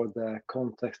awesome for the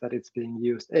context that it's being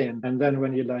used in. And then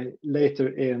when you later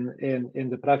in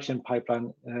the production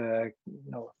pipeline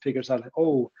figures out,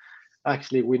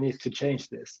 actually we need to change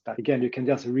this. But again, you can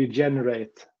just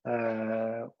regenerate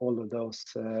all of those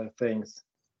things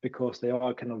because they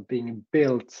are kind of being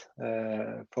built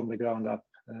from the ground up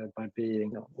by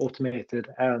being automated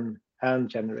and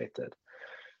generated.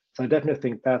 So I definitely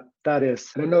think that is,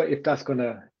 I don't know if that's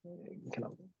gonna kind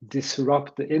of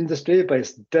disrupt the industry, but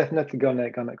it's definitely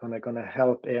gonna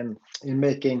help in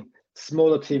making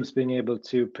smaller teams being able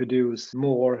to produce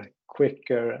more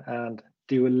quicker and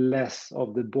do less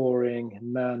of the boring,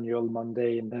 manual,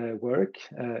 mundane work,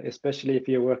 especially if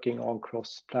you're working on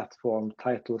cross-platform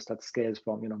titles that scales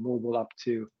from mobile up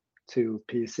to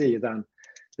PC. Then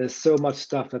there's so much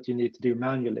stuff that you need to do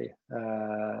manually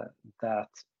that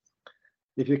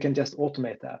if you can just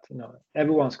automate that,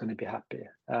 everyone's going to be happy,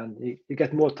 and you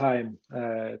get more time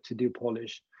to do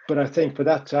polish. But I think for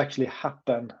that to actually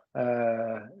happen,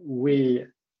 we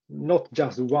not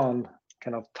just one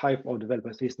kind of type of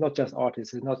developers. It's not just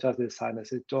artists, it's not just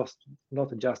designers, it's just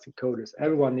not just coders.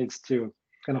 Everyone needs to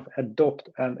kind of adopt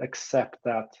and accept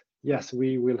that, yes,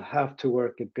 we will have to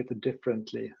work a bit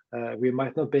differently. We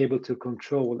might not be able to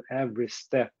control every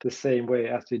step the same way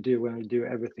as we do when we do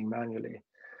everything manually.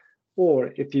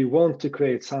 Or if you want to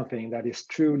create something that is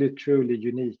truly, truly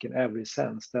unique in every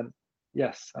sense, then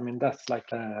yes, I mean, that's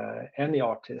like any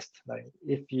artist. Like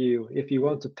if you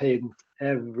want to paint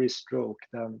every stroke,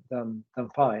 then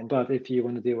fine. But if you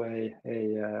want to do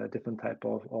a different type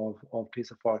of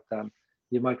piece of art, then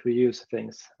you might reuse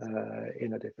things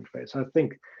in a different way. So I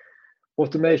think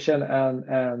automation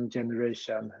and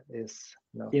generation is,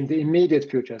 in the immediate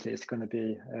future at least, going to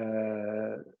be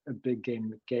a big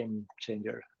game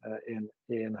changer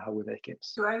in how we make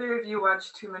games. Do either of you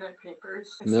watch 2-minute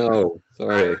papers? No,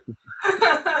 sorry.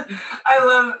 I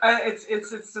love it's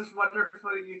this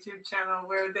wonderful YouTube channel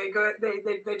where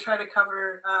they try to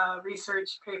cover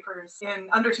research papers in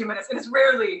under 2 minutes, and it's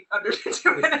rarely under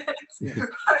 2 minutes.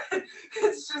 But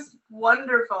it's just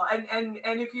wonderful, and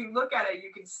if you look at it,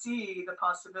 you can see the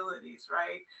possibilities,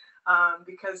 right?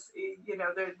 Because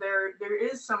there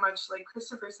is so much, like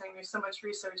Christopher's saying, there's so much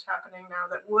research happening now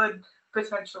that would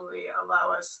potentially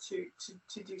allow us to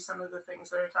do some of the things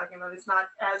that we're talking about. It's not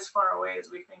as far away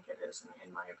as we think it is,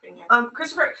 in my opinion.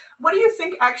 Christopher, what do you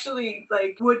think actually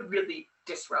would really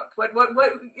disrupt? What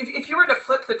if you were to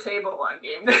flip the table on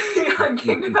game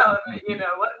development?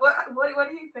 What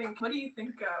do you think? What do you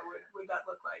think would that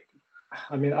look like?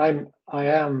 I mean, I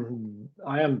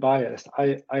am biased.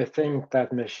 I think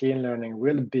that machine learning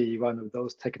will be one of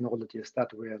those technologies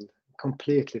that will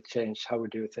completely change how we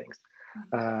do things,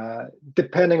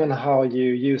 depending on how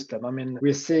you use them. I mean,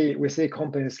 we see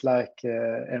companies like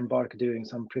Embark doing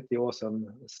some pretty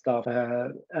awesome stuff,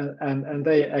 and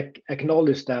they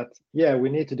acknowledge that, yeah, we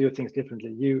need to do things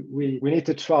differently. We need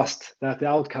to trust that the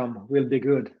outcome will be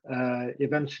good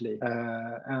eventually,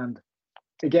 and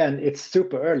again, it's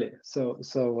super early, so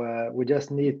we just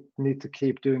need to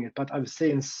keep doing it. But I've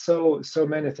seen so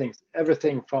many things,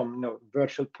 everything from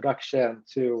virtual production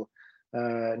to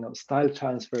style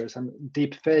transfers and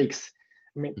deep fakes.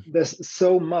 I mean, there's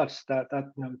so much that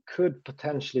could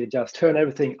potentially just turn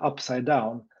everything upside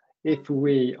down if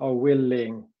we are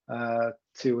willing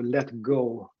to let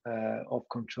go of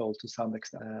control to some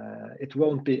extent. It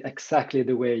won't be exactly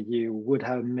the way you would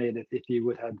have made it if you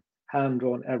would have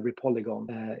hand-drawn every polygon.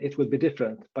 It would be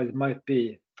different, but it might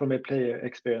be, from a player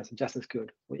experience, just as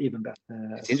good or even better.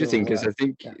 It's interesting because I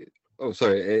think, oh,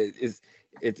 sorry,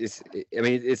 I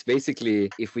mean, it's basically,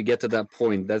 if we get to that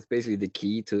point, that's basically the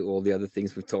key to all the other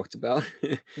things we've talked about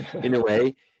in a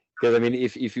way. Because I mean,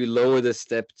 if you lower the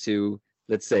step to,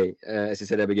 let's say, as you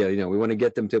said, Abigail, we want to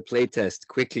get them to a play test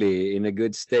quickly in a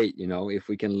good state. If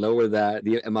we can lower that,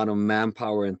 the amount of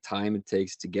manpower and time it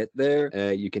takes to get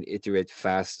there, you can iterate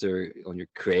faster on your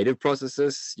creative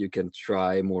processes. You can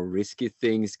try more risky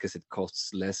things because it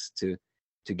costs less to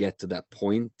get to that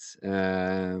point.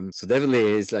 So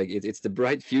definitely it's like it's the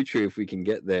bright future if we can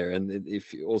get there. And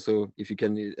if you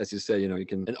can, as you say,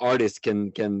 an artist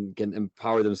can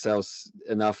empower themselves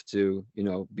enough to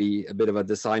be a bit of a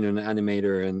designer and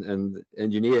animator and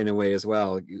engineer in a way as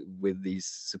well with these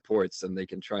supports, and they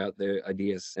can try out their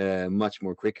ideas much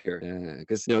more quicker,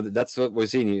 because that's what we're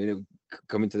seeing,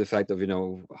 coming to the fact of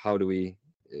how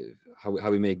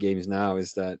we make games now,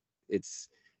 is that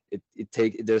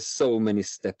there's so many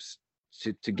steps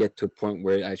to get to a point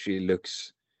where it actually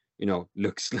looks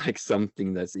like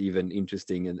something that's even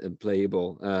interesting and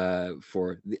playable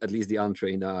for at least the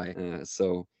untrained eye.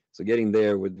 So getting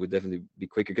there would definitely be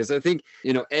quicker, because I think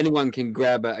anyone can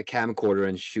grab a camcorder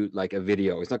and shoot like a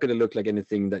video. It's not going to look like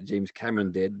anything that James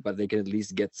Cameron did, but they can at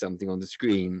least get something on the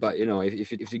screen. But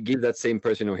if you give that same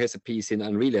person, here's a piece in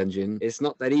Unreal Engine, it's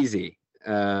not that easy.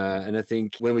 And I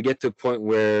think when we get to a point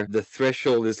where the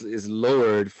threshold is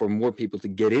lowered for more people to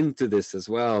get into this as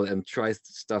well and try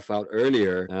stuff out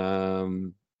earlier,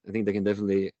 I think they can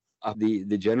definitely up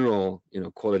the general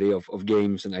quality of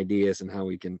games and ideas and how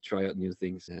we can try out new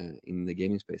things in the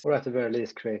gaming space. Or at the very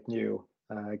least create new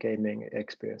gaming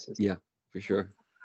experiences. Yeah, for sure.